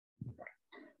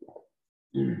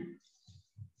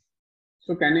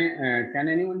So can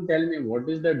anyone tell me what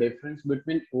is the difference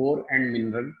between ore and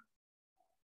mineral?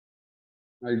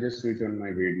 I'll just switch on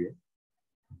my video.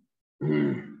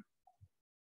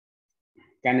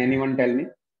 Can anyone tell me?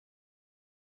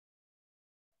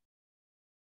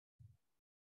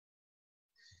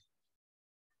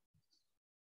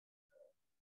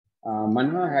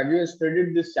 Manha, have you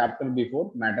studied this chapter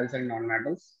before, metals and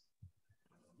non-metals?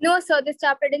 No, sir, this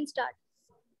chapter didn't start.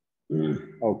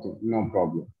 Okay, no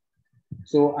problem.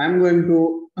 So I'm going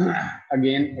to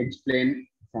again explain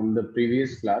from the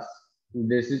previous class.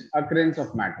 This is occurrence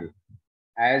of metal.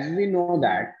 As we know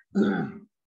that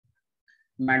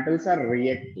metals are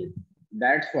reactive.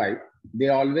 That's why they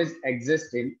always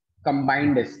exist in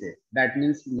combined state. That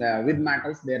means with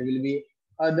metals, there will be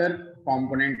other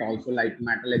component also, like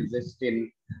metal exists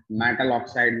in metal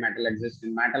oxide, metal exists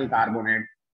in metal carbonate,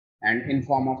 and in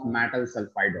form of metal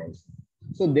sulfide also.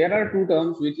 So there are two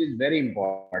terms which is very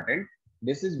important.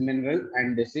 This is mineral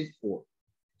and this is ore.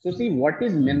 So see, what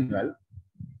is mineral?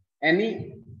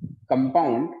 Any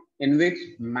compound in which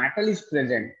metal is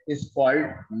present is called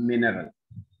mineral.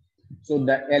 So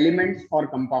the elements or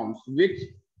compounds which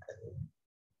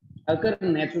occur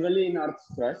naturally in Earth's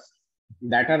crust,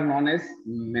 that are known as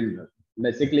mineral.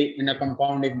 Basically, in a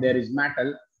compound, if there is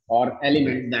metal or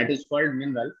element, that is called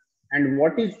mineral. And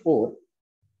what is ore?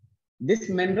 This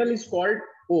mineral is called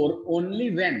ore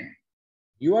only when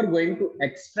you are going to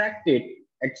extract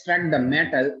the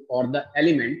metal or the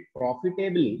element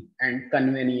profitably and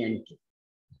conveniently.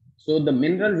 So the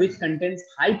mineral which contains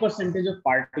high percentage of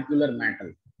particular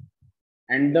metal,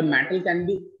 and the metal can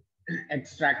be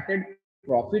extracted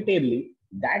profitably,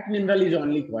 that mineral is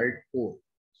only called ore.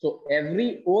 So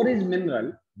every ore is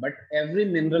mineral, but every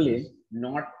mineral is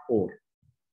not ore.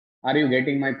 Are you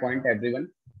getting my point, everyone?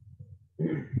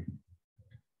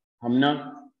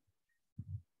 Hamna?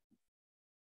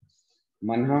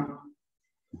 Manha?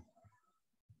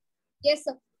 Yes,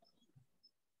 sir.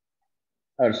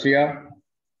 Arshia?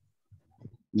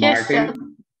 Yes,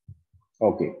 Martin? sir.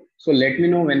 Okay. So let me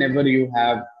know whenever you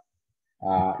have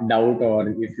doubt or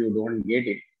if you don't get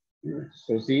it.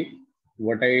 So see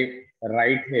what I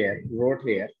wrote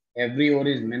here, every ore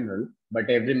is mineral, but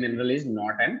every mineral is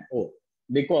not an ore,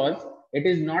 because it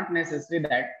is not necessary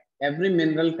that every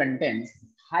mineral contains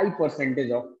high percentage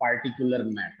of particular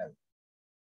metal.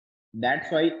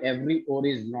 That's why every ore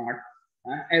is not,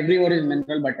 every ore is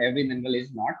mineral, but every mineral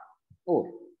is not ore.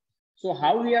 So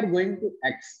how we are going to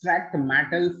extract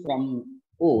metal from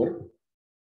ore?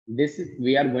 This is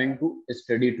we are going to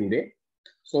study today.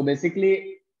 So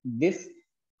basically, this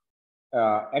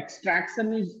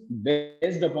extraction is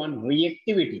based upon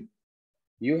reactivity.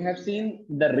 You have seen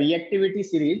the reactivity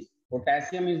series.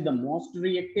 Potassium is the most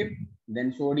reactive,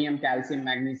 then sodium, calcium,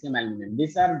 magnesium, aluminum.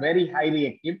 These are very high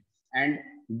reactive, and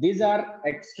these are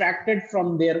extracted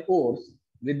from their ores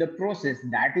with the process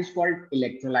that is called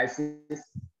electrolysis.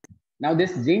 Now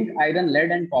this zinc, iron,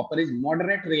 lead, and copper is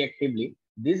moderate reactively.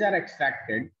 These are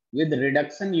extracted with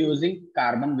reduction using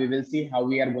carbon. We will see how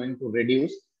we are going to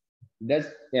reduce.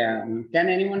 Can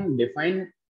anyone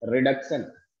define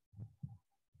reduction?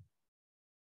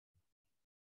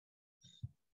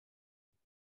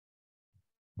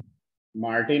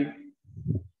 Martin,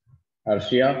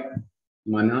 Arshia,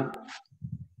 Manha.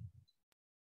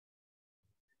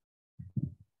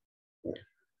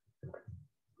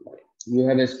 You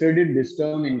have studied this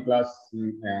term in class,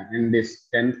 in this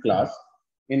 10th class,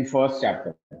 in first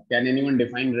chapter. Can anyone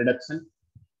define reduction?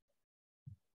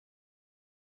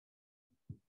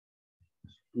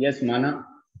 Yes, Mana,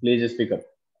 please speak up.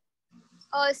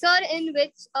 Sir, in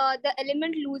which the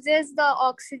element loses the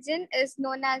oxygen is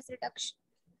known as reduction.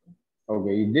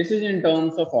 Okay, this is in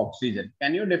terms of oxygen.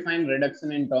 Can you define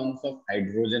reduction in terms of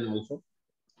hydrogen also?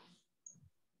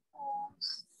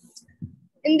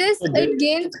 In this, So it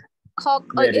gains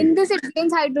it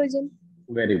gains hydrogen.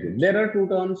 Very good. There are two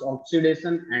terms,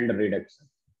 oxidation and reduction.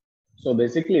 So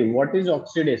basically, what is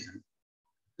oxidation?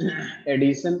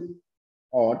 Addition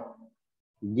or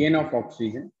gain of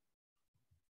oxygen.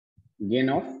 Gain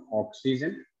of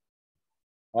oxygen.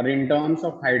 Or in terms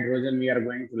of hydrogen, we are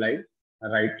going to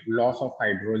write loss of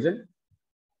hydrogen.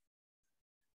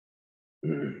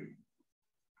 And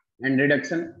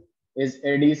reduction is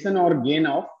addition or gain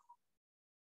of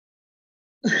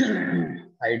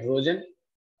hydrogen,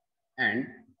 and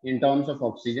in terms of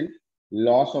oxygen,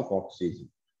 loss of oxygen.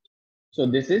 So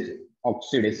this is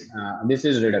oxidation, this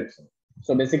is reduction.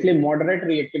 So basically, moderate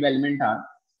reactive elements are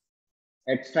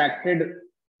extracted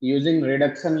using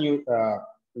reduction,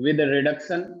 with the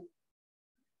reduction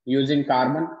using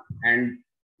carbon, and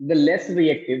The less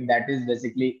reactive, that is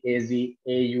basically Az,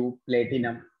 Au,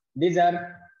 platinum. These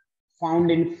are found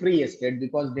in free state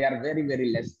because they are very,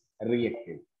 very less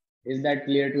reactive. Is that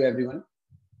clear to everyone?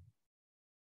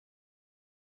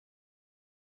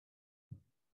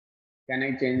 Can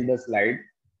I change the slide?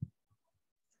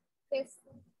 Yes.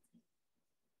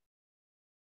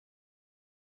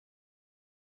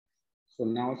 So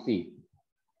now see,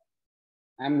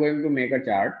 I'm going to make a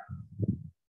chart.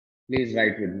 Please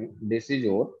write with me. This is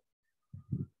ore.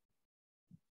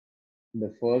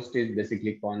 The first is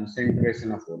basically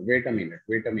concentration of ore. Wait a minute,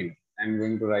 wait a minute. I'm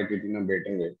going to write it in a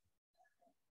better way.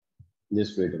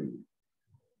 Just wait a minute.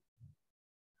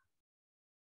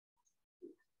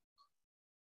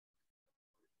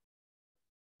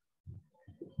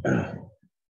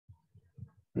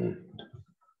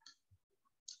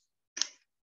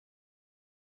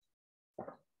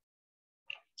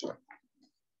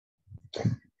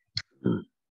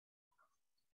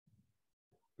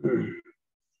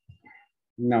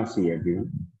 Now see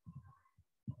everyone.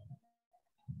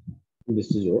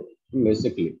 This is ore.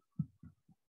 Basically,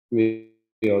 we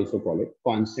also call it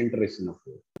concentration of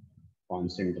ore.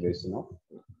 Concentration of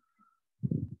ore.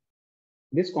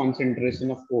 This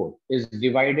concentration of ore is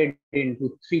divided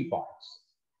into three parts.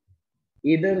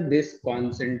 Either this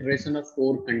concentration of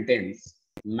ore contains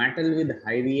metal with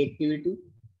high reactivity,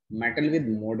 metal with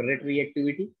moderate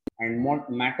reactivity, and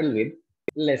metal with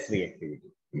less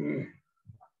reactivity.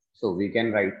 So we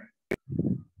can write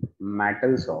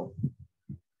metals of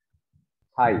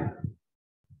high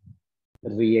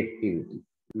reactivity,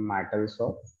 metals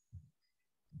of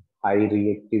high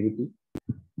reactivity,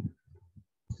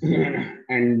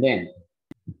 and then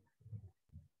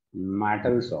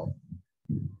metals of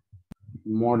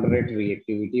moderate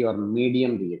reactivity or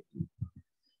medium reactivity.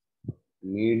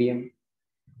 Medium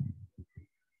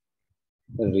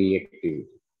reactivity.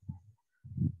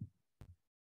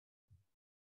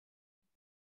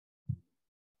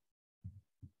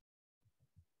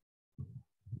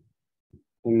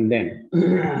 And then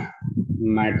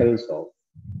metals of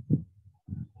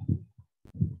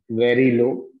very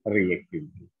low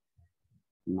reactivity.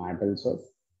 Metals of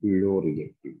low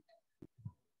reactivity.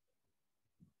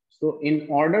 So in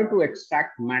order to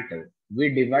extract metal, we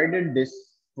divided this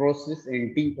process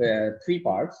into three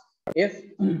parts. If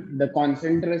the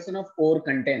concentration of ore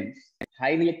contains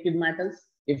high reactive metals,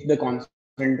 if the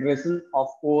concentration of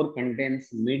ore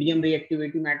contains medium reactive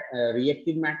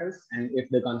metals, and if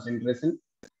the concentration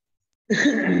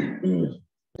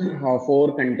of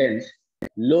ore contains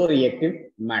low reactive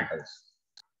metals.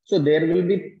 So there will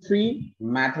be three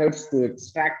methods to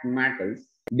extract metals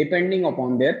depending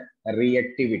upon their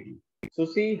reactivity. So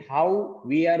see how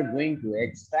we are going to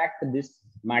extract these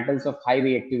metals of high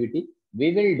reactivity.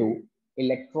 We will do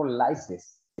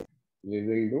electrolysis. We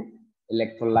will do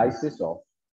electrolysis of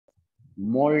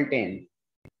molten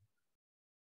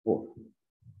ore.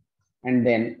 And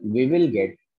then we will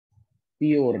get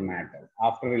pure matter.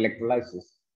 After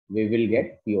electrolysis, we will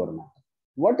get pure matter.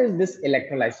 What is this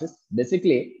electrolysis?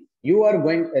 Basically, you are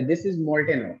going, this is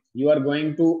molten ore. You are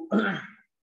going to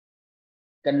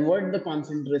convert the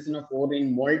concentration of ore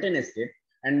in molten state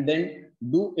and then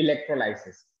do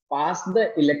electrolysis. Pass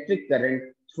the electric current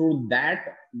through that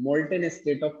molten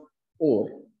state of ore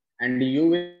and you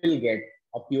will get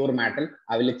a pure metal.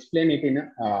 I will explain it in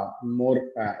a more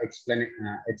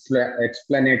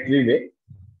explanatory way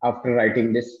after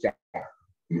writing this chart.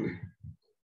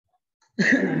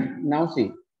 Now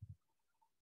see,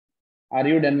 are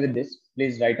you done with this?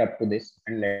 Please write up to this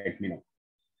and let me know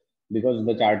because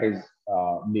the chart is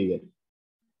bigger.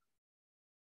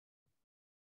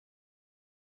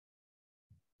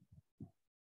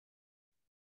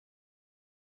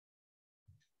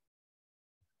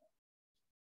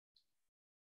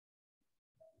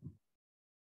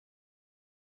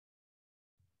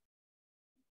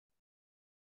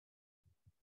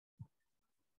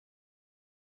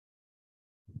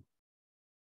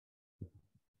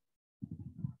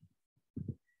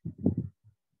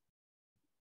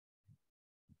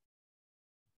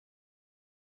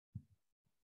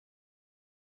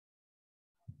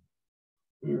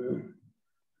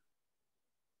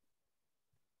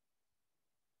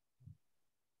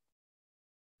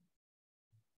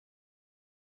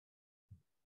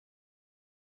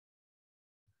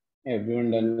 Everyone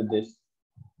done with this?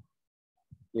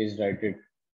 Please write it.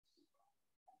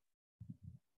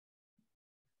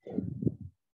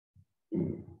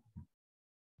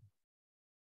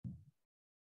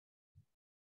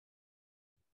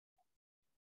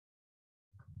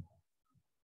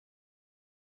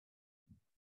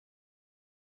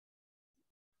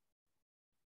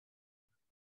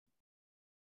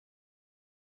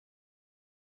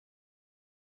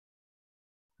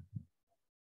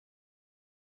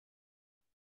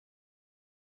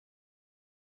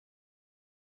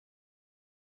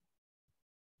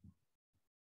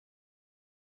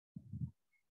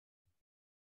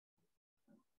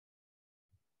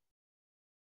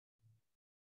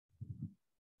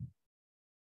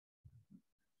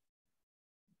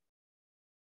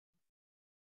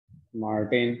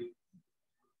 Martin,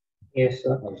 Yes,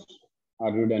 sir.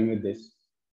 are you done with this?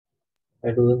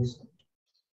 I do this.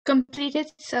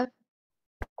 Completed, sir.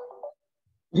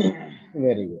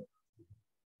 Very good.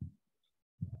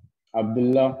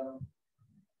 Abdullah,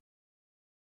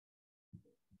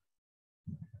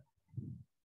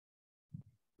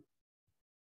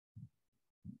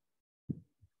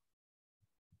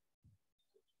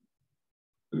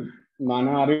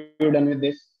 Mana, are you done with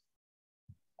this?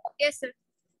 Yes, sir.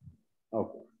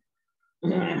 Okay.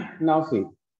 Now see,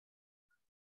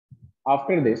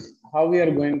 after this, how we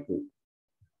are going to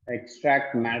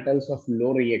extract metals of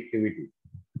low reactivity.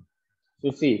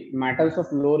 So see, metals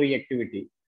of low reactivity,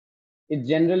 it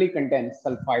generally contains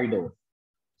sulfide ore.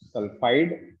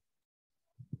 Sulfide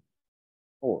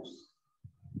ores.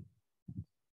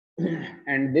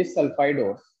 And this sulfide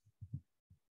ores,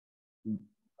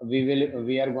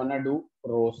 we are gonna do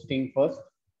roasting first,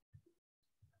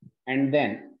 and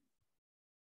then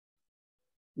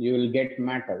you will get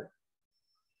metal.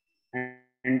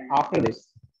 And after this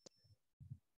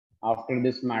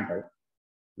metal,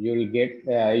 you will get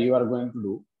you are going to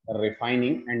do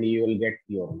refining, and you will get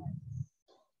pure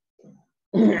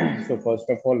metal. So first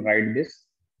of all, write this,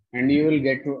 and you will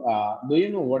get to. Do you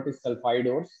know what is sulfide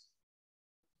ores?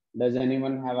 Does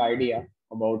anyone have idea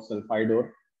about sulfide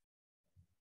ore?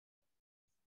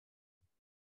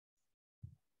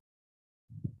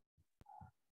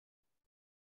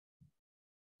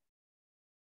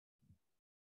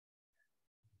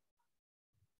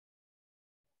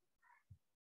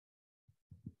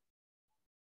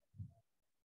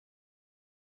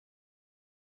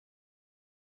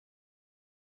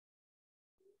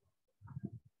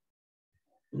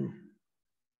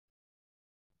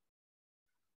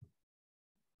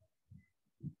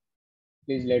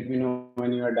 Please let me know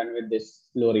when you are done with this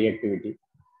low reactivity.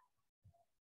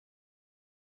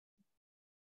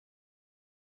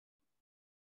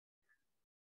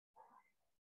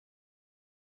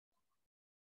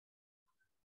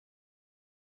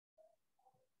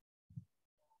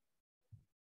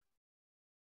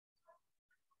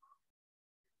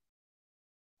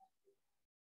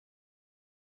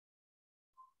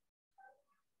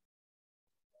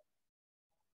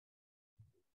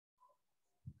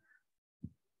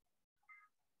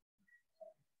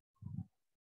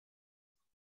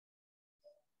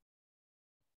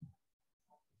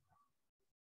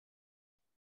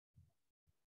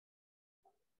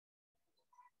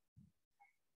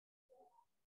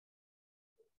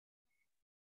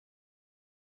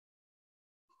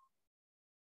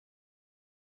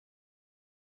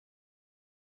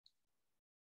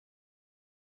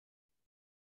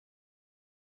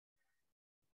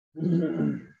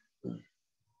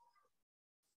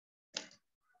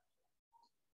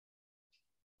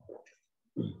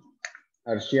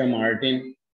 Arshia,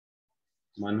 Martin,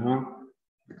 Manha,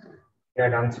 Yeah,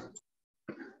 done.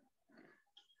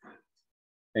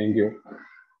 thank you.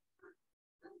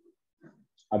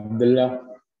 Abdullah.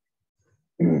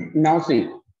 Now see,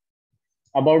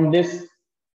 about this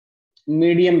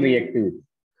medium reactivity.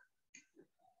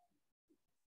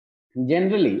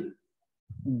 Generally,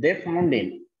 they found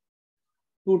in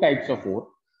two types of ore.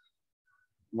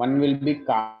 One will be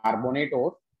carbonate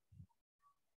ore,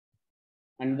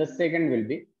 and the second will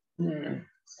be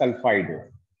sulfide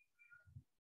ore.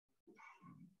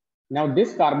 Now,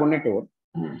 this carbonate ore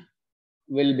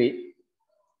will be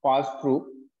passed through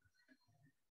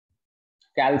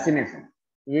calcination.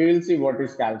 We will see what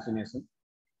is calcination.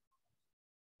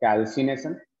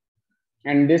 Calcination,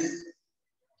 and this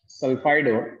sulfide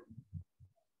ore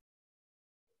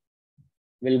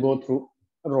will go through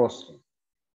roasting.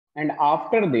 And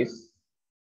after this,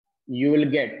 you will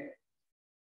get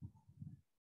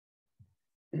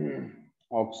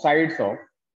oxides of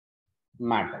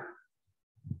metal.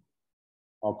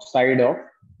 Oxide of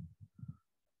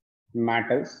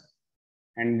metals.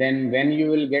 And then when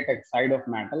you will get oxide of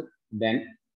metal, then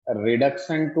a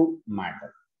reduction to metal.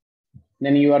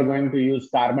 Then you are going to use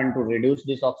carbon to reduce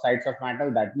these oxides of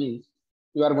metal. That means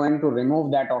you are going to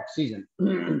remove that oxygen.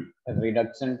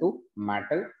 Reduction to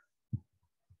metal.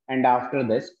 And after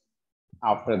this,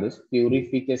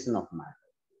 purification of metal.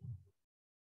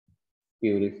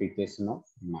 Purification of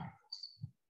metals.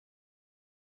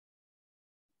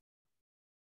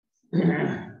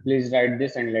 Please write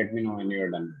this and let me know when you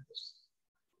are done with this.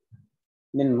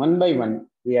 Then one by one,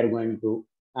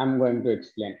 I'm going to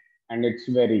explain, and it's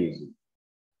very easy.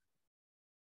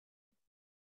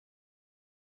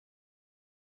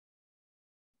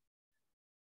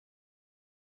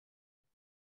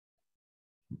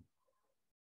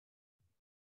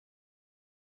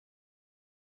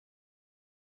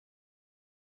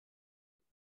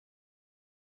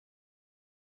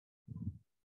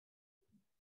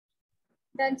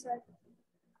 Done, sir.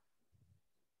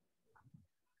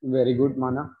 Very good,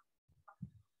 Mana.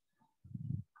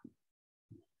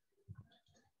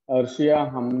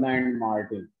 Arshia, Hamna, and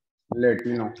Martin. Let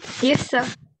me know. Yes, sir.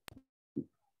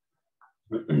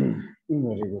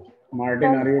 Very good.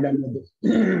 Martin, are you done with this?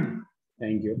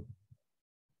 Thank you.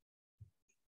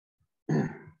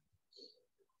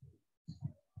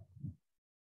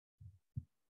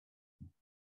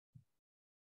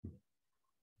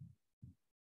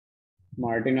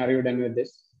 Martin, are you done with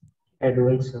this? I'm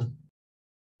doing, sir.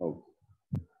 Okay.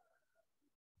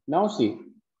 Now see,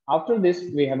 after this,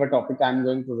 we have a topic. I'm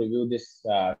going to review this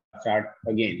chart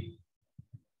again.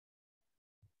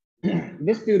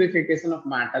 This purification of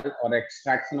metal or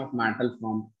extraction of metal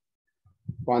from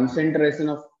concentration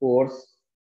of ores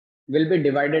will be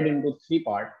divided into three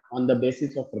parts on the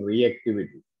basis of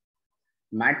reactivity.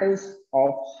 Metals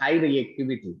of high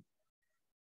reactivity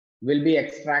will be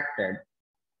extracted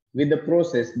with the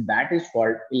process that is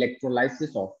called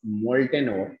electrolysis of molten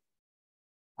ore.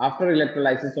 After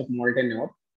electrolysis of molten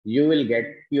ore, you will get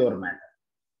pure metal.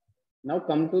 Now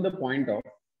come to the point of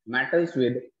metals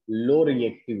with low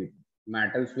reactivity.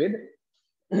 Metals with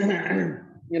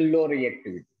low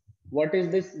reactivity. What is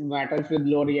this metals with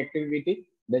low reactivity?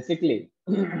 Basically,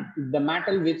 the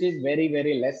metal which is very,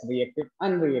 very less reactive,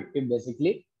 unreactive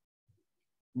basically,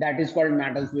 that is called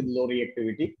metals with low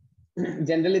reactivity.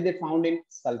 Generally, they found in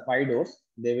sulfide ores.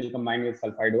 They will combine with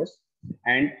sulfide ores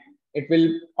and it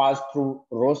will pass through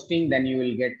roasting. Then you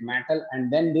will get metal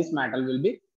and then this metal will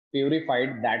be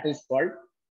purified. That is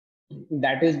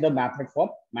the method for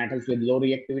metals with low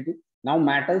reactivity. Now,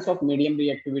 metals of medium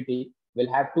reactivity will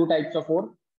have two types of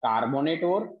ore, carbonate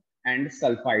ore and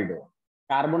sulfide ore.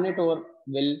 Carbonate ore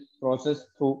will process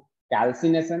through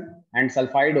calcination and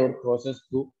sulfide ore process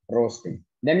through roasting.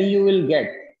 Then you will get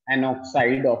an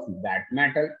oxide of that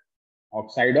metal,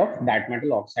 oxide of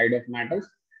metals,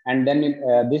 and then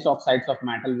these oxides of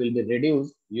metal will be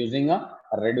reduced using a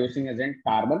reducing agent,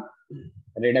 carbon,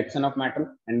 reduction of metal,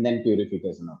 and then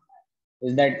purification of metal.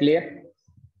 Is that clear?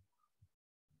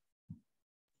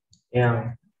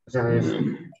 Yeah. Sir, yes.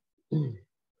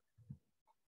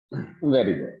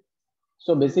 Very good.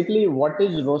 So basically, what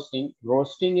is roasting?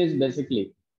 Roasting is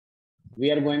basically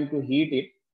we are going to heat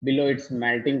it below its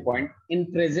melting point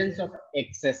in presence of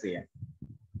excess air.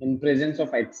 In presence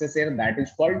of excess air, that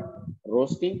is called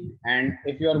roasting. And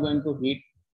if you are going to heat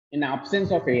in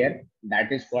absence of air,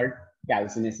 that is called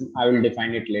calcination. I will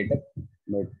define it later.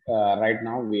 But right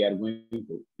now we are going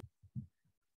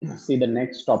to see the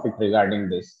next topic regarding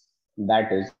this.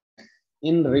 That is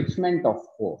enrichment of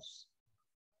ores.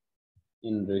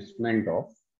 Enrichment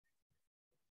of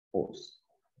ores.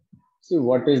 See,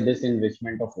 what is this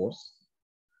enrichment of ores?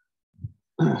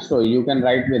 So you can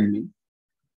write with me.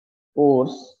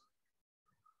 Ores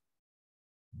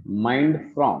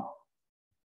mined from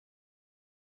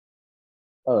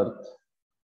earth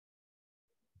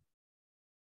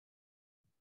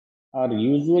are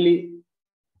usually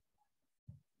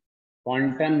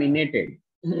contaminated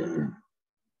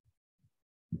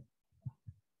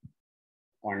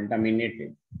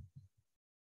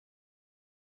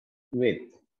with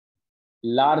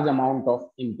large amount of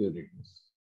impurities.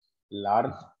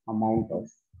 Large amount of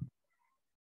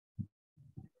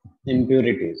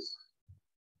impurities.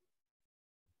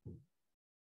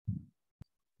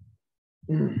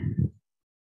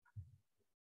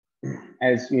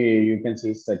 As you can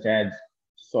see, such as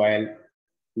soil,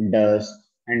 dust,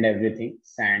 and everything,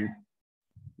 sand,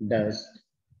 dust,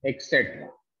 etc.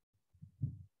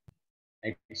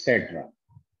 etc.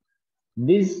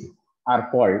 These are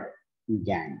called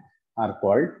gangue.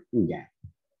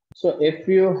 So if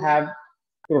you have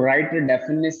to write a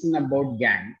definition about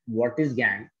gangue, what is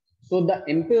gangue? So the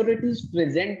impurities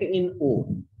present in ore,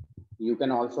 you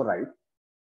can also write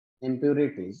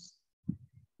impurities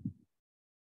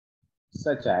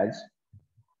such as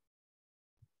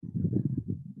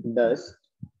dust,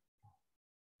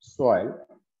 soil,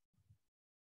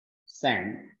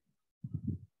 sand,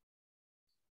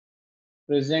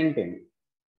 present in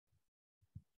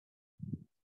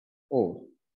ore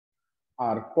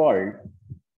are called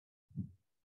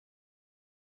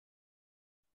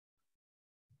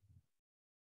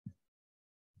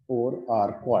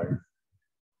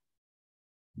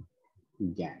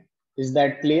gangue. Is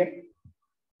that clear?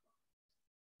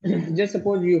 Just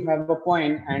suppose you have a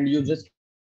coin and you just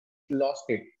lost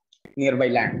it nearby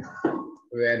land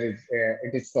where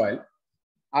it is soil.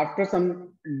 After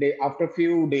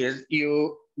few days,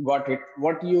 you got it.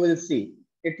 What you will see,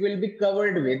 it will be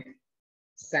covered with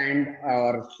sand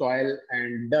or soil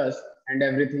and dust and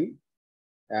everything.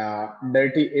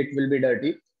 Dirty. It will be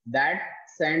dirty. That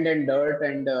sand and dirt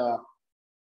and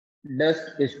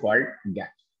dust is called gas.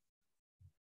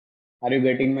 Are you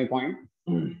getting my point?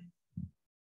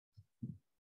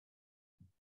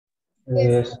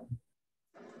 Yes.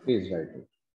 Please write it.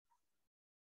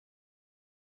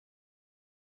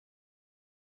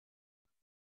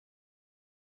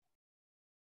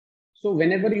 So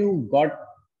whenever you got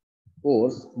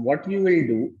course, what you will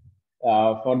do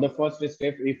for the first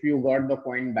step, if you got the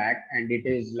coin back and it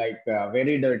is like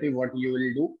very dirty, what you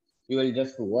will do? You will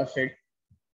just wash it.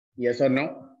 Yes or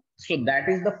no? So that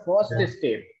is the first Yeah.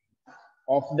 step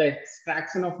of the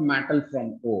extraction of metal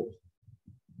from ore.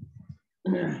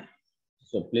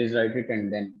 So please write it,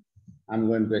 and then I'm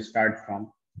going to start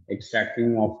from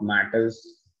extracting of metals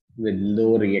with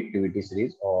low reactivity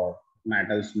series or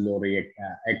metals low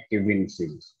active in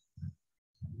series.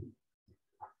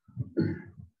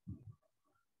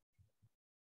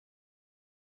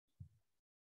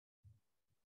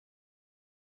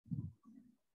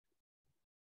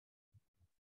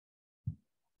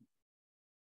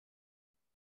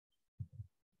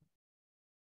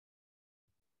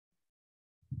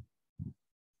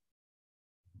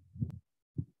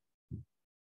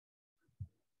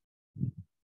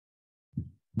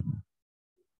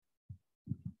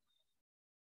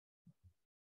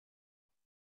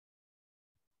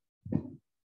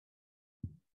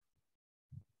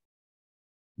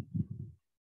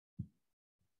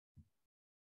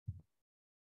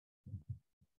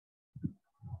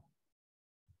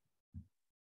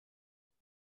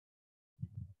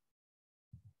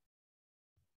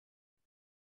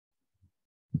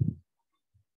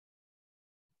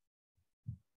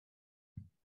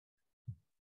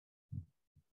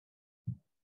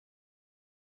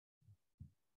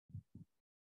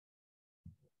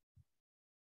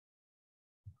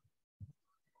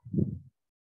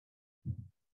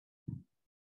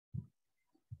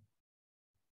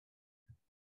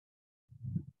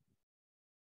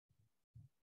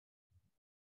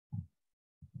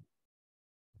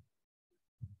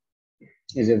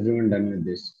 Is everyone done with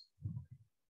this?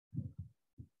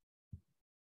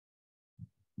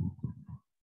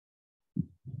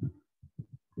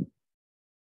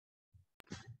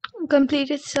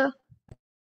 Completed, sir.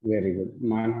 Very good.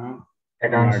 Mana,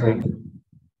 That Marty. answer.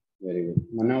 Very good.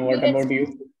 Mana, what about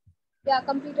you? Yeah,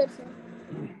 completed, sir.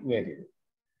 Very good.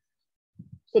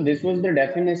 So this was the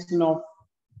definition of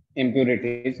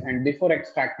impurities, and before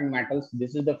extracting metals,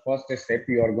 this is the first step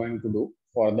you are going to do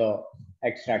for the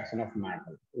extraction of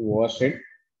metal. Wash it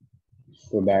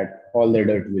so that all the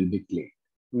dirt will be clean.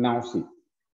 Now see,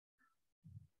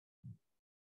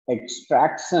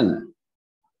 extraction.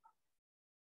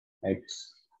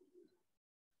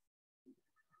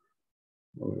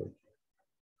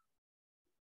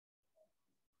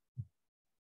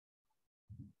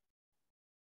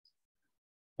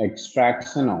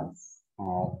 Extraction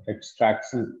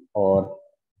or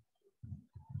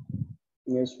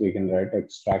yes, we can write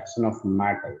extraction of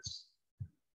metals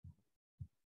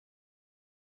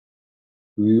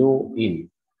low in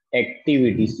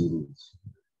activity series.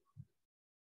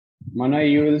 Mana,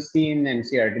 you will see in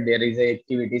NCERT there is a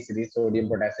activity series, sodium,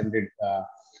 potassium.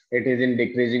 It is in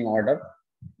decreasing order,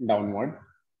 downward.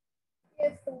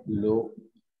 Yes, sir. Low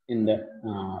in the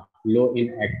low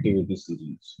in activity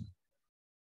series.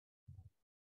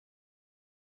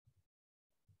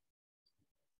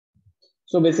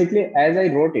 So basically, as I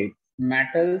wrote it,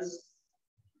 metals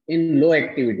in low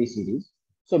activity series.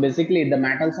 So basically, the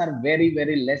metals are very,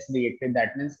 very less reactive.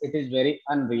 That means it is very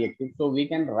unreactive. So we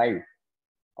can write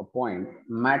a point,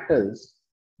 metals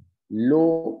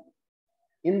low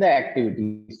in the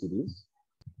activity series.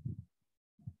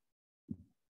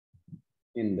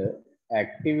 In the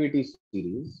activity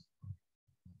series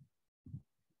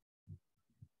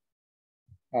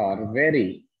are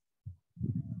very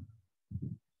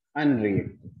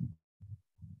unreactive.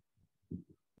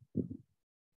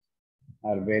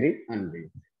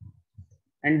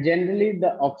 And generally,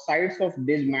 the oxides of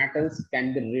these metals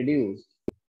can be reduced.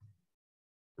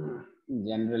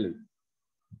 Generally,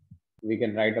 we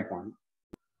can write upon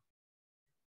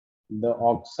the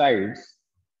oxides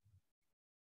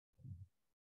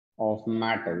of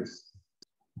metals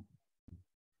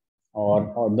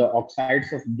or the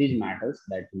oxides of these metals,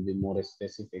 that will be more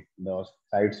specific, the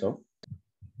oxides of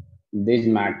these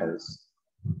metals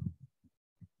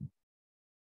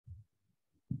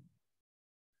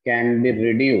can be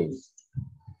reduced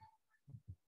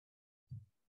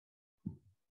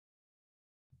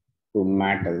to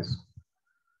metals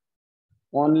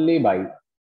only by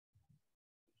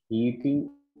heating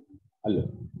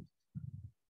alone.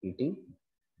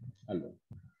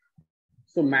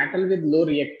 So metal with low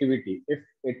reactivity, if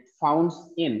it founds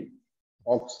in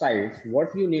oxides,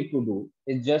 what you need to do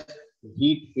is just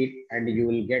heat it and you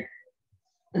will get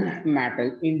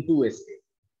metal into a state.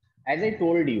 As I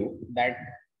told you that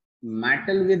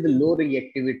metal with low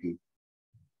reactivity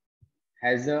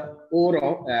has a ore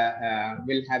of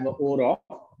will have a ore of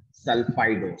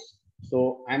sulfidose.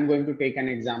 So I'm going to take an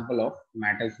example of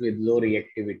metals with low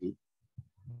reactivity,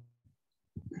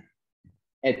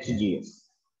 HGS.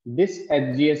 This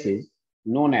HGS is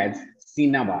known as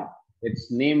cinnabar.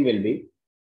 Its name will be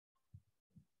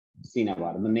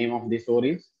cinnabar. The name of this ore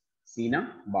is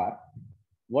cinnabar.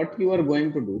 What you are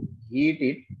going to do, heat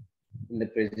it in the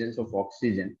presence of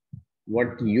oxygen.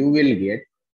 What you will get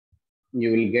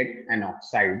an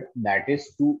oxide, that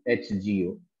is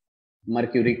 2HGO,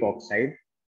 mercuric oxide,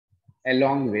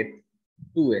 along with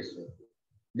 2SO.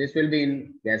 This will be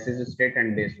in gaseous state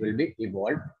and this will be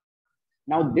evolved.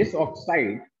 Now this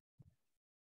oxide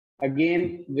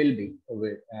again will be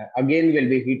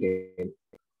heated,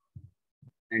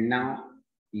 and now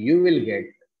you will get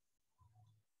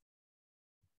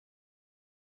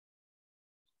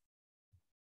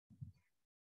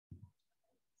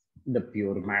the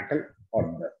pure metal or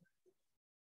the.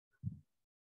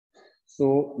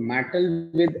 So metal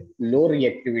with low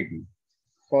reactivity,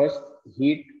 first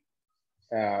heat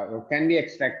can be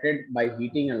extracted by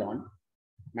heating alone.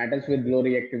 Metals with low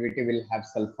reactivity will have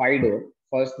sulfide ore.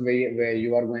 First, where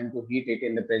you are going to heat it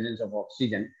in the presence of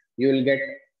oxygen, you will get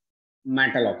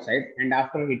metal oxide, and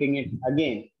after heating it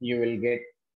again, you will get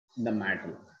the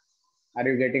metal. Are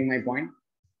you getting my point?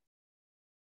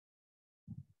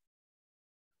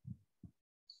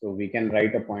 So we can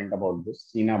write a point about this.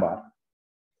 Cinnabar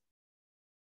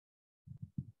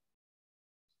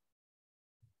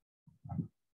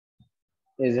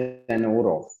is an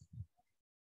ore of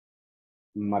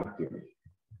mercury.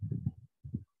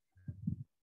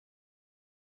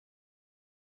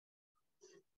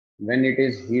 When it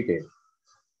is heated,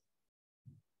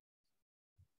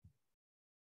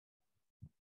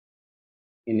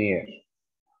 in air,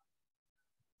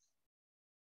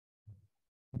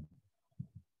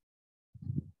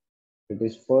 it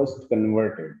is first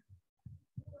converted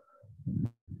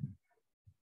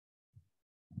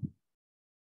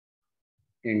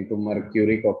into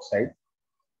mercuric oxide,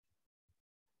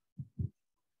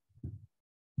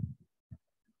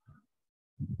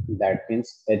 that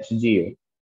means HGO,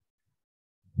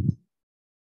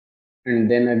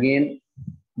 and then again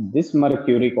this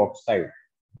mercuric oxide,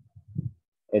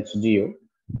 HGO,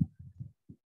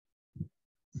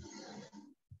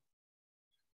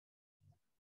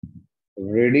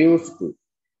 reduced to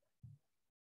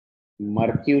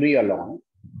mercury alone,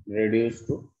 reduced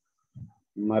to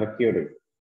mercury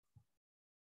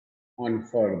on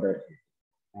further.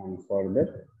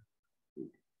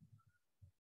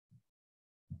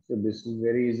 So this is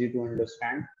very easy to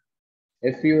understand.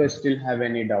 If you still have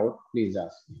any doubt, please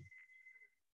ask me.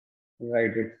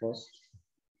 Write it first.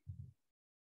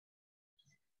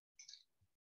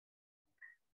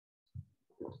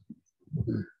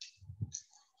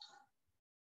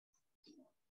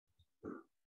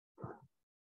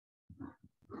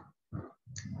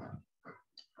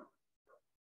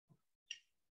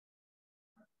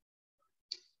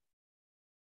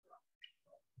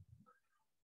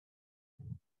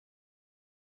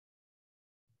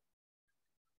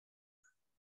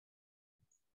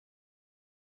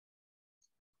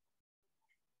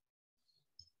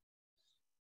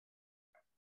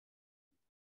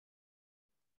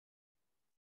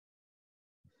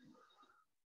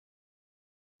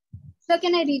 So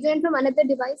can I rejoin from another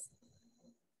device?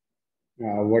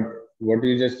 What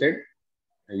you just said?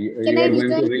 Can You I are going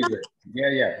to rejoin? read it. Yeah,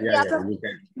 you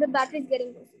can. The battery is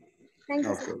getting low. Thank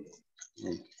you, Okay. sir.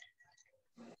 Okay.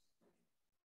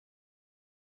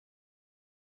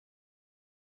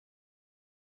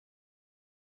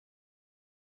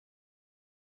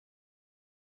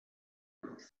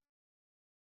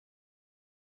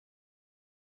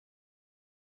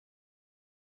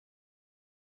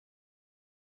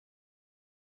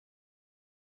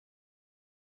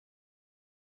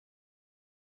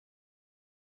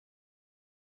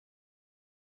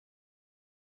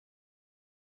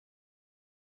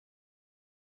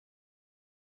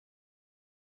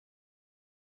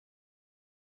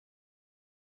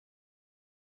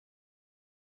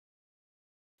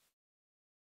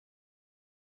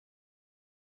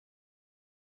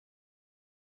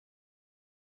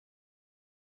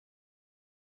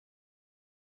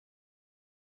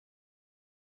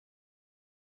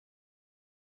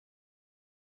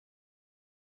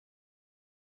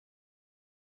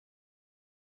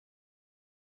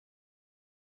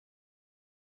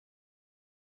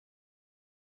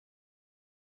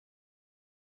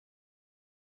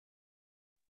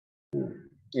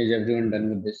 Is everyone done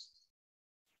with this?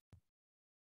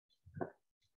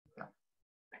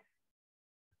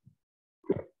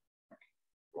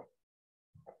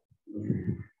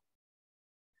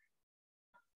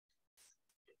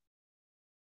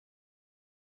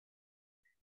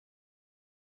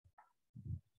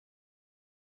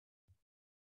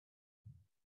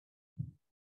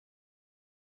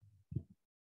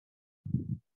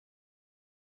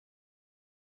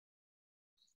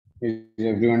 Is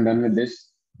everyone done with this?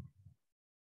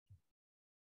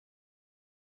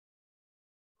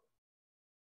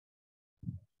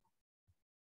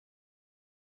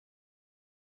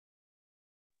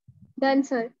 Done,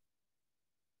 sir.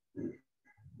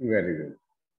 Very good.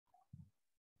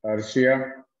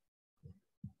 Arshia,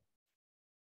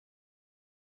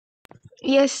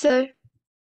 Yes, sir.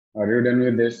 are you done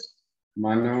with this?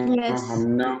 Mana, Yes.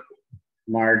 Hamna,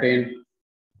 Martin.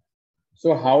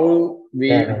 So how we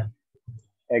Yeah.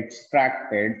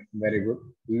 extracted, very good,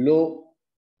 low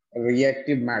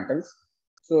reactive metals.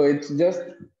 So it's just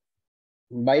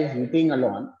by heating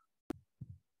alone,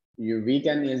 we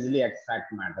can easily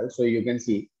extract metal. So you can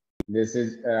see this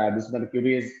is this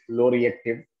mercury is low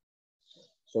reactive.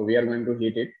 So we are going to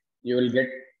heat it. You will get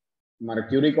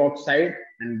mercuric oxide,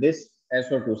 and this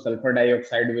SO2 sulfur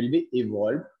dioxide will be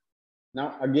evolved.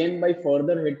 Now again by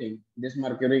further heating this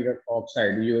mercuric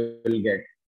oxide, you will get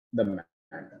the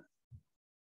metal.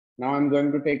 Now I'm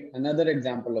going to take another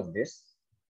example of this.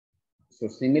 So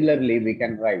similarly, we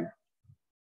can write,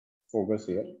 focus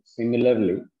here.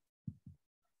 Similarly,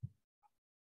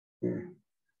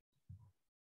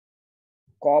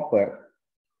 copper,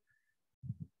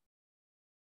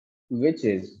 which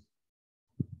is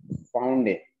found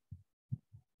in,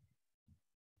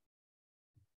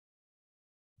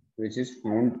 which is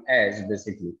found as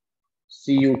basically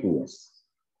Cu2s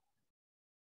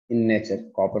in nature,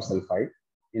 copper sulfide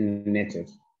in nature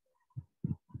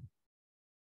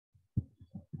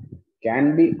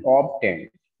can be obtained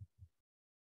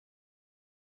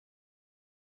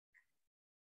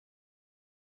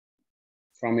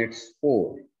from its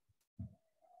ore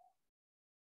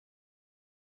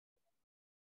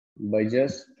by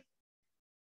just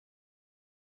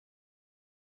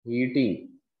heating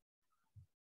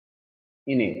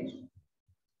in it,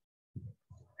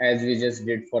 as we just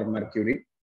did for mercury.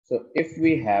 So if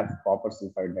we have copper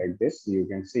sulfide like this, you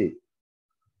can see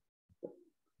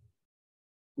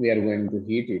we are going to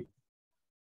heat it.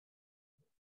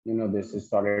 You know, this is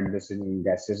solid, this is in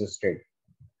gaseous state.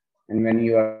 And when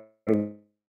you are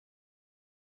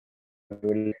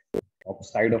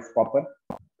oxide of copper,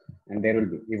 and there will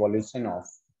be evolution of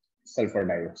sulfur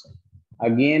dioxide.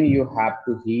 Again, you have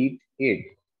to heat it,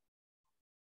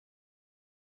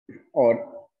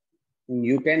 or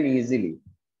you can easily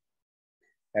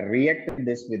react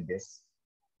this with this.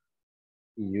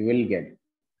 You will get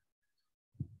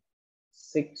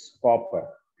 6 copper,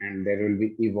 and there will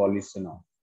be evolution of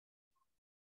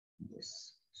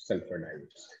this sulfur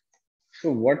dioxide.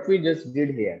 So what we just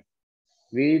did here,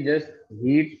 we just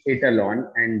heat it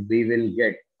alone and we will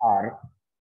get our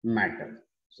metal.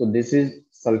 So this is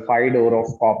sulfide ore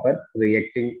of copper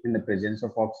reacting in the presence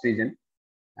of oxygen,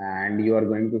 and you are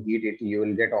going to heat it, you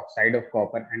will get oxide of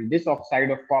copper, and this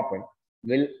oxide of copper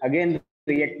will again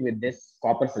react with this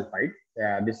copper sulfide,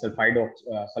 this sulfide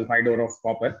ore of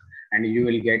copper, and you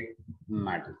will get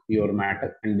metal, pure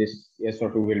metal, and this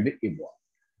SO2 will be evolved.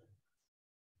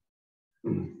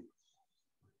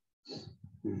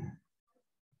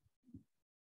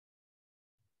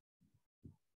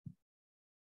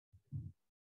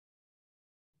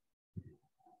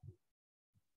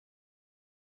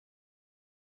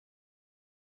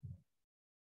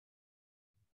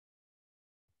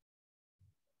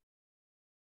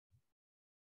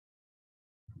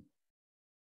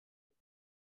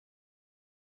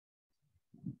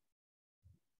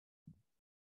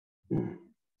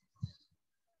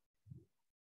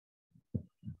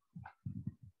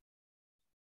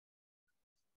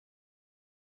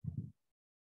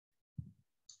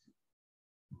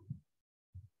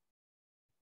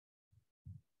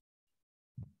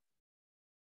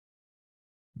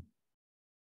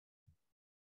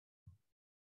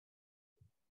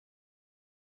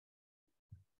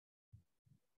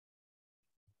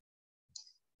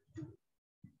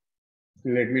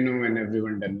 Let me know when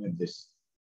everyone done with this.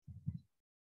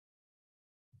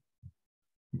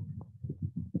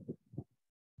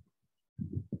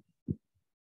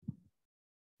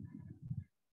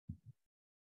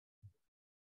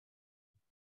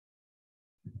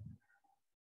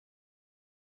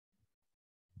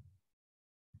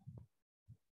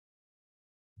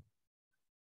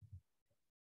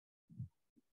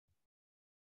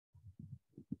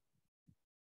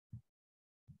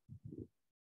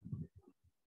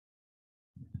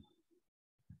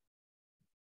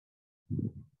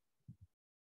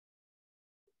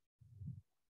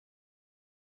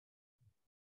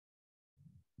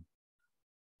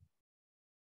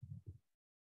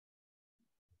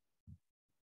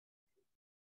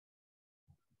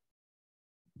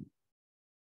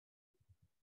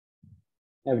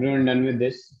 Everyone done with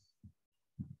this?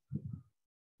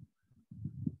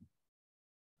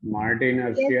 Martin,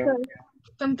 Yes, Arshia. sir.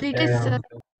 Completed, Yeah. sir.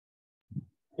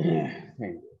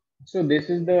 Thank you. So this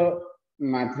is the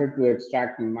method to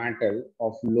extract metal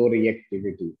of low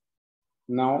reactivity.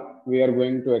 Now we are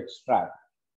going to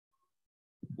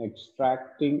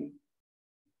extracting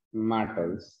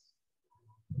metals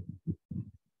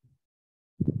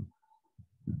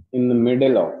in the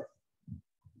middle of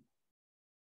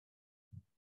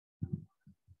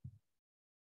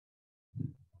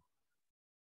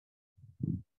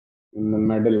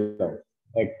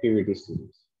activity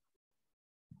series.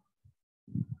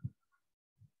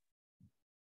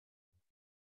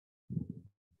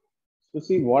 So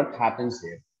see what happens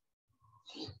here.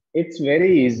 It's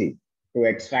very easy to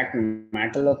extract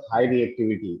metal of high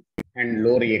reactivity and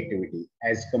low reactivity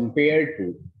as compared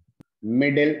to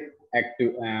middle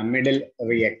active,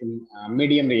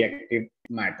 medium reactive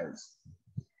metals.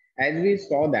 As we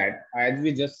saw that, as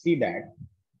we just see that,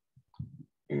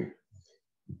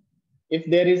 if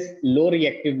there is low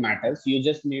reactive metals, you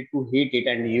just need to heat it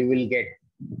and you will get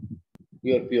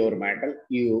your pure metal.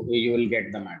 You will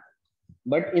get the metal.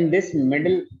 But in this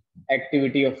middle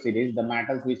activity of series, the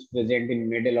metals which present in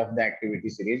middle of the activity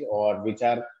series or which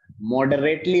are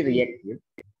moderately reactive,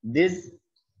 these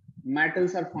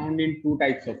metals are found in two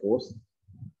types of ores,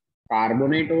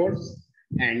 carbonate ores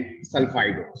and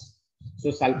sulfide ores. So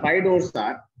sulfide ores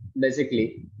are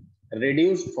basically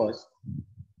reduced first.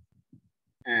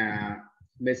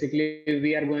 Basically,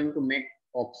 we are going to make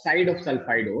oxide of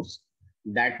sulfide ores.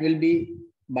 That will be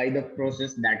by the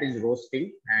process that is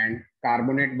roasting, and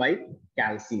carbonate by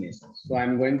calcination. So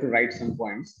I'm going to write some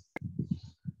points.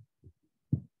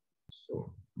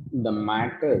 So the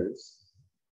metals,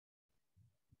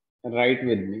 write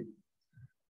with me.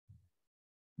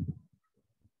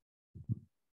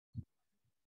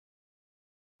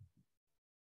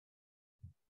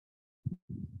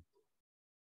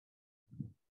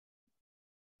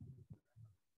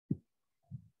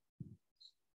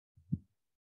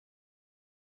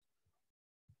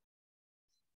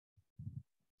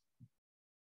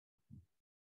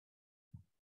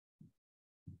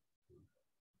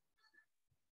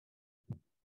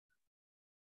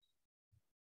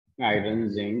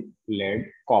 Iron, zinc, lead,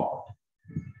 copper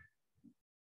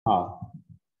are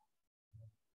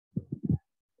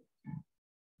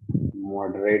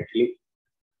moderately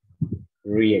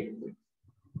reactive.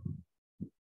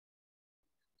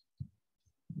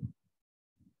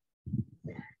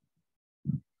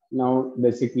 Now,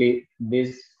 basically,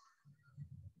 this,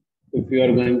 if you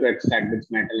are going to extract this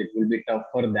metal, it will be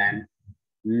tougher than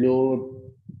low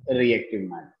reactive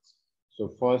metals. So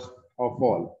first of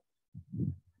all,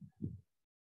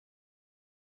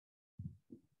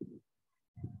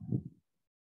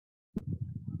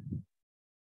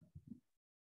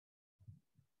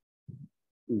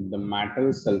 the metal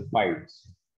sulfides.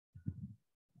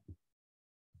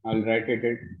 I'll write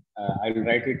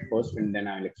it first and then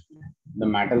I'll explain. The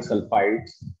metal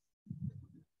sulfides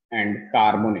and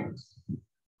carbonates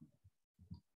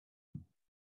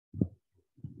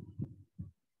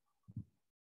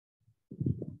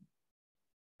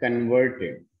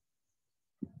converted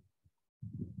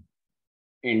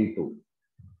into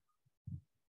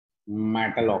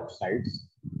metal oxides.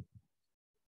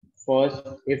 First,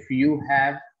 if you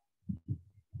have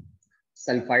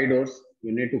sulfide ores,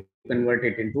 you need to convert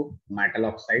it into metal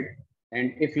oxide.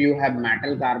 And if you have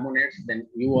metal carbonates, then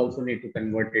you also need to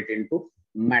convert it into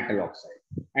metal oxide.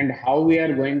 And how we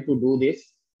are going to do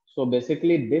this? So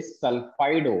basically, this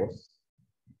sulfide ores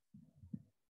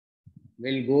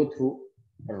will go through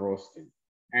roasting.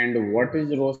 And what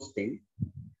is roasting?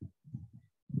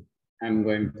 I'm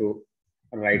going to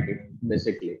write it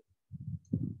basically.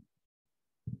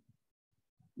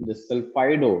 The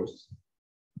sulfide ores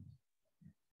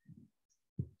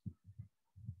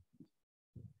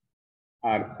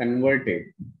are converted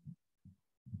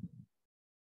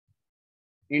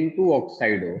into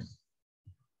oxide ores,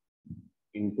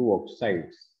 into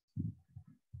oxides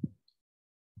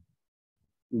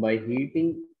by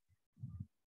heating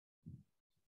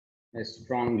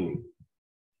strongly,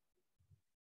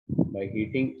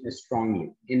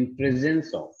 in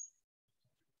presence of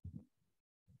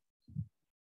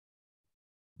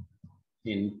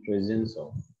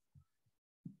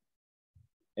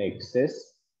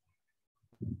excess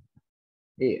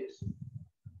air.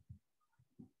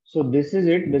 So this is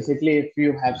it. Basically, if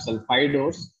you have sulfide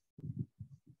ores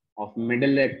of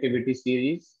middle activity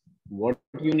series, what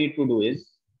you need to do is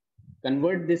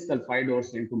convert this sulfide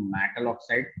ores into metal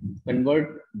oxide,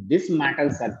 convert this metal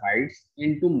sulfides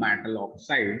into metal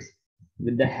oxides,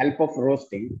 with the help of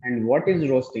roasting. And what is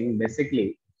roasting?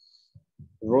 Basically,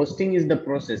 roasting is the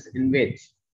process in which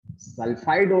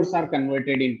sulfide ores are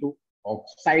converted into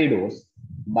oxide ores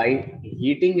by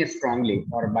heating strongly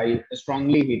or by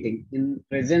strongly heating in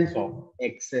presence of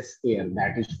excess air.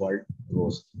 That is called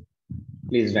roasting.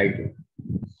 Please write it.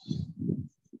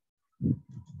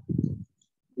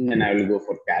 And then I will go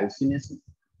for calcination.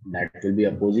 That will be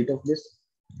opposite of this,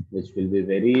 which will be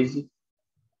very easy.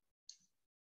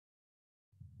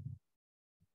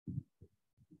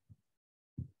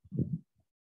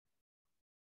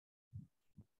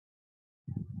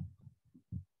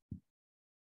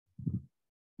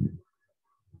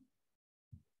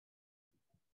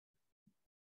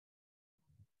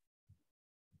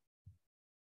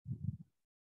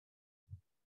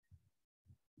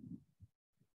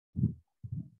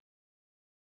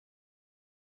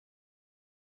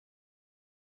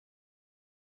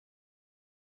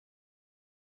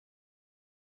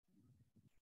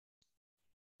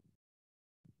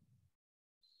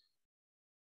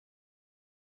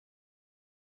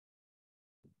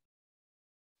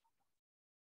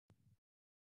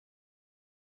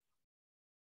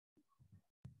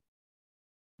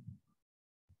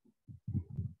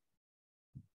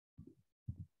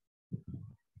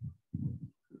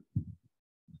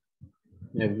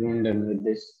 Everyone done with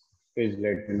this? Please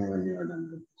let me know when you are done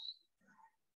with this.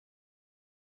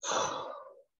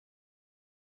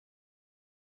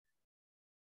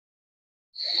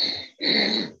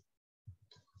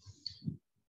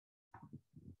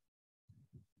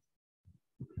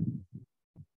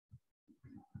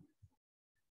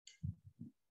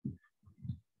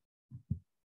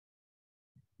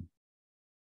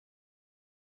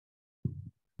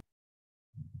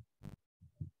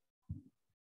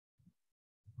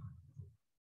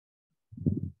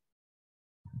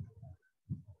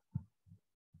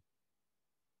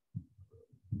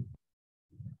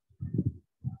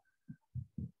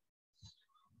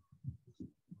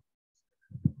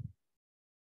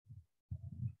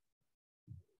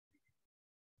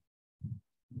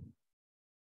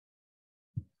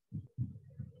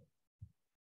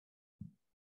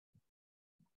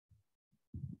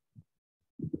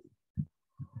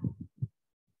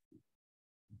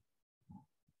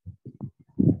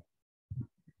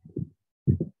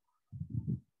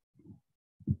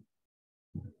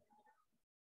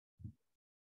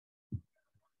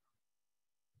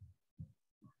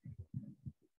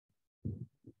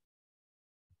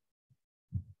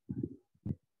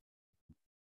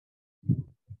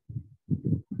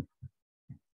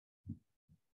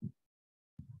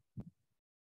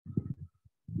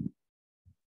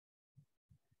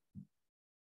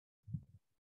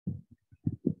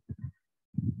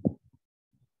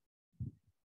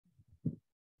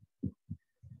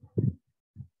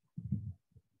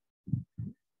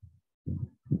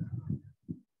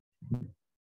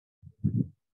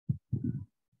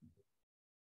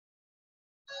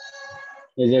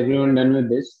 Is everyone done with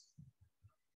this?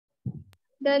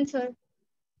 Done, sir.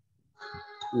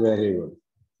 Very good.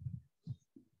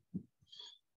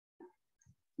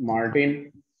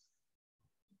 Martin,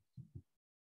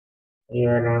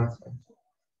 Yeah, no, sir.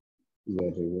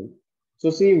 very good. So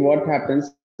see what happens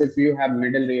if you have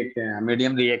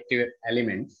medium reactive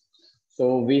elements.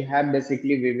 So we have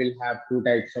basically, we will have two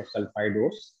types of sulfide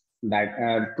ores,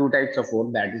 that two types of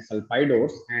ore, that is sulfide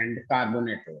ores and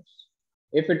carbonate ores.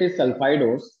 If it is sulfide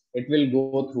ores, it will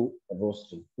go through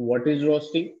roasting. What is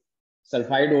roasting?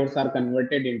 Sulfide ores are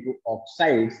converted into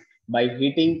oxides by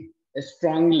heating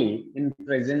strongly in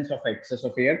presence of excess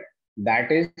of air. That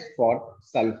is for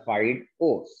sulfide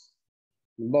ores.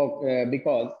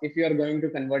 Because if you are going to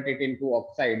convert it into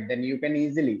oxide, then you can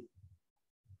easily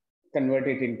convert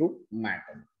it into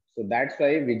metal. So that's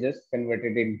why we just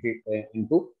converted it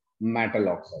into metal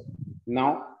oxide.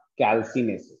 Now,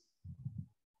 calcination.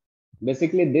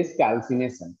 Basically, this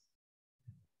calcination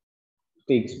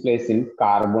takes place in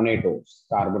carbonates,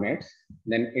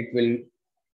 then it will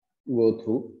go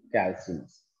through calcination.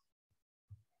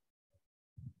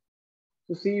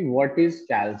 So see what is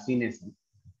calcination.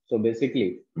 So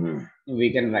basically,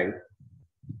 we can write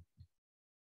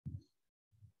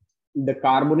the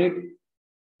carbonate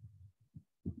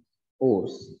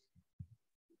ores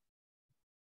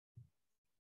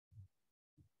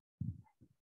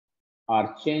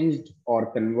are changed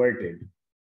or converted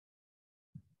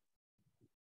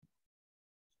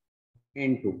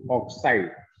into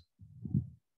oxide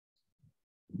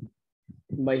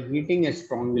by heating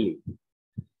strongly,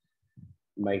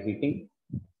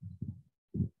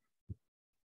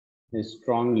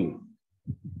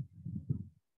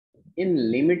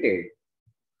 in limited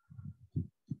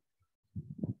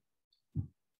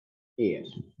air.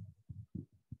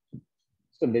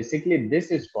 So basically this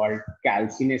is called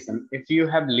calcination. If you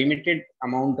have limited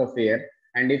amount of air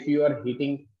and if you are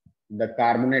heating the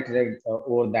carbonated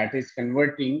ore that is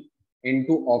converting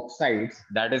into oxides,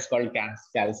 that is called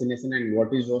calcination. And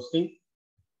what is roasting?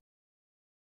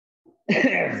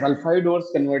 Sulfide ores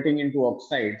converting into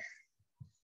oxides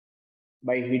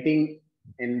by heating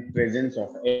in presence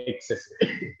of excess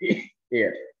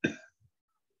air.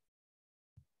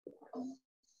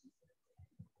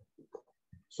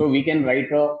 So we can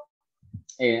write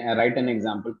write an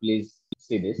example. Please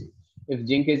see this. If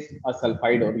zinc is a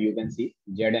sulfide ore, you can see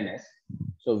ZnS.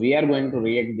 So we are going to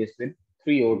react this with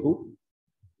 3O2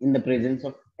 in the presence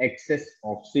of excess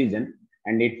oxygen,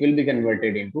 and it will be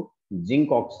converted into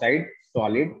zinc oxide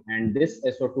solid, and this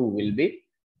SO2 will be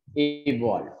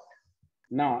evolved.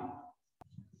 Now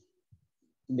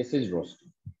this is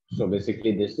roasting. So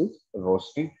basically this is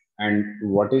roasting. And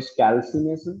what is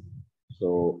calcination?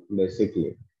 So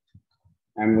basically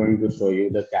I'm going to show you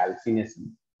the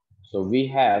calcination. So we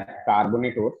have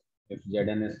carbonate ore, if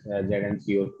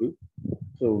ZnCO3.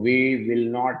 So we will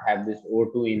not have this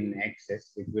O2 in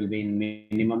excess. It will be in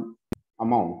minimum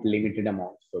amount, limited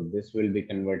amount. So this will be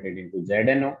converted into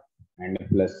ZnO and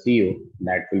plus CO,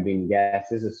 that will be in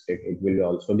gaseous state. It will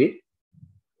also be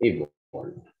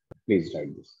evolved. Please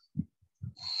write this.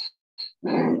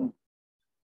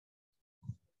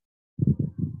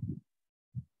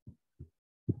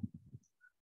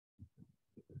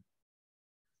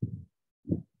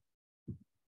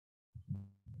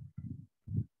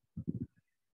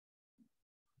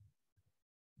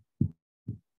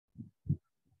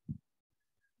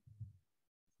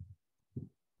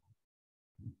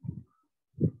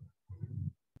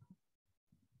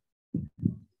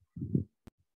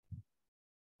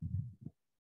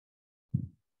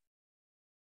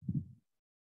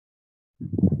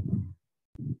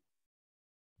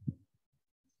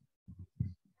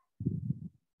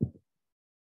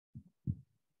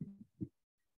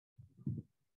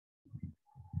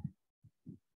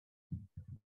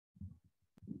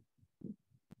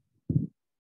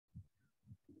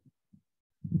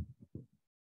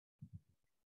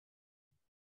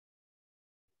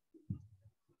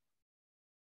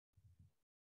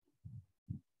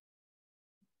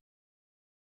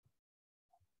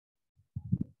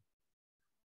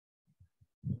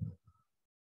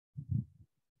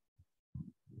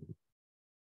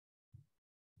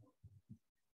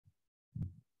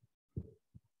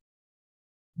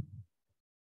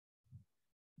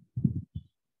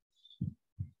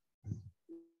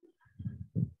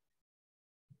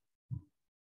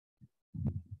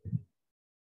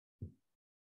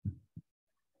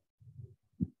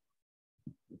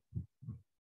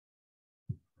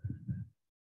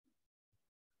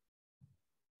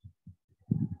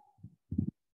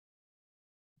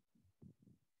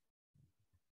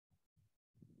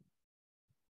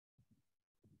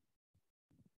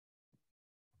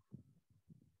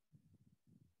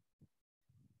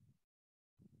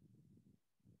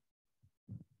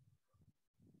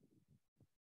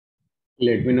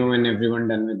 Let me know when everyone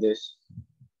done with this.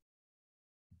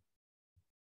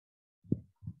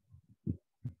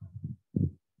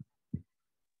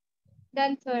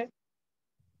 Done, sir.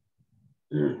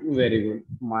 Very good.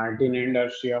 Martin and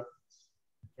Arshia.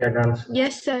 Yeah, done, sir.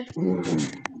 Yes, sir.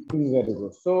 Very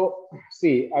good. So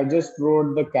see, I just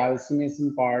wrote the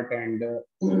calcination part and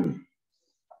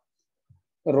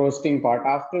roasting part.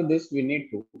 After this, we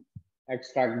need to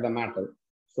extract the metal.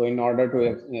 So in order to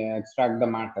extract the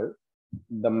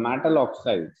metal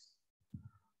oxides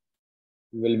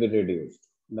will be reduced.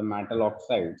 The metal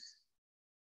oxides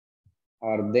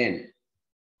are then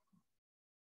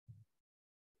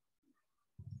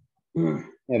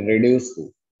reduced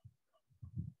to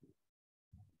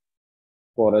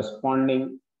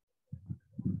corresponding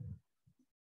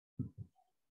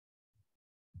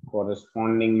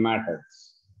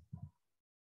metals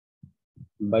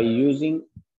by using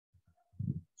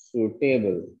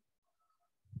suitable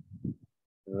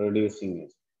reducing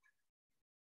agent.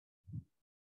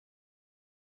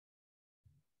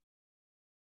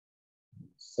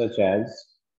 Such as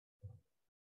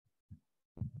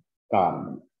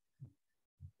carbon.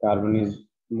 Carbon is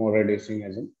more reducing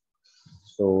agent.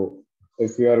 So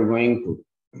if you are going to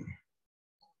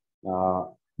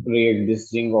react this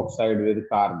zinc oxide with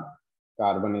carbon,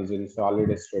 carbon is in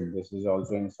solid state, this is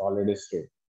also in solid state.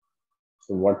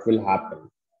 So what will happen?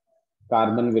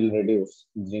 Carbon will reduce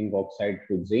zinc oxide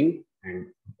to zinc and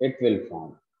it will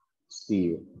form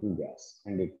CO gas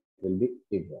and it will be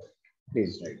evolved.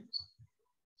 Please write this.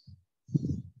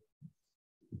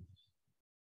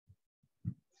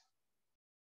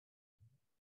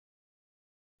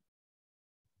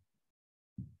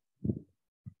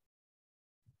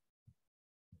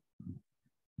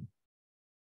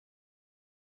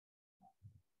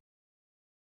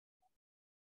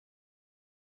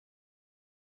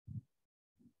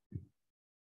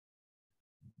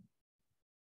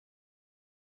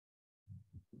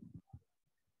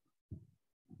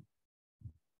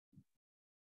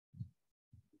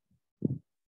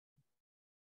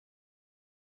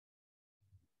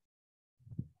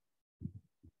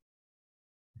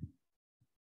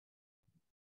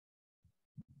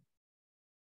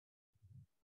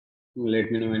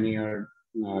 Let me know when you are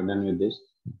done with this.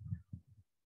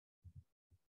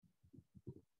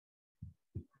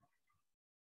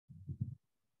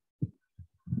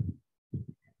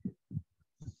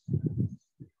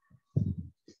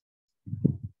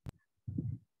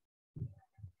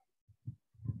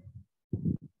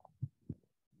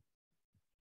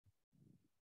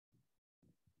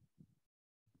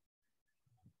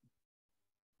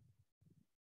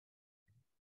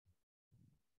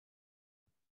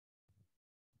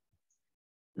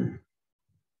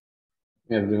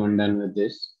 Everyone done with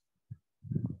this?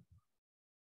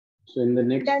 So in the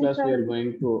next class, we are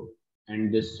going to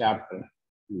end this chapter,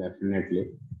 definitely.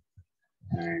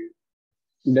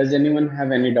 And does anyone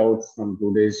have any doubts from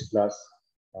today's class?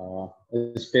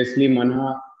 Especially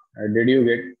Manha, did you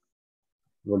get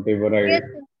whatever I? Yes,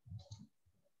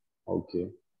 Okay.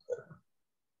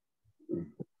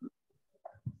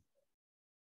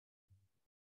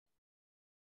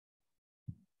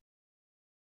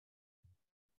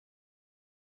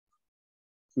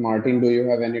 Martin, do you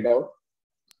have any doubt?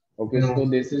 Okay, No. so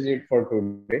this is it for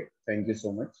today. Thank you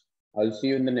so much. I'll see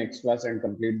you in the next class and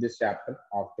complete this chapter.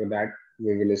 After that,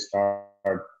 we will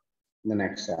start the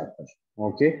next chapter.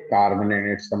 Okay, carbon and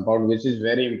its compound, which is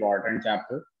very important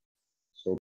chapter.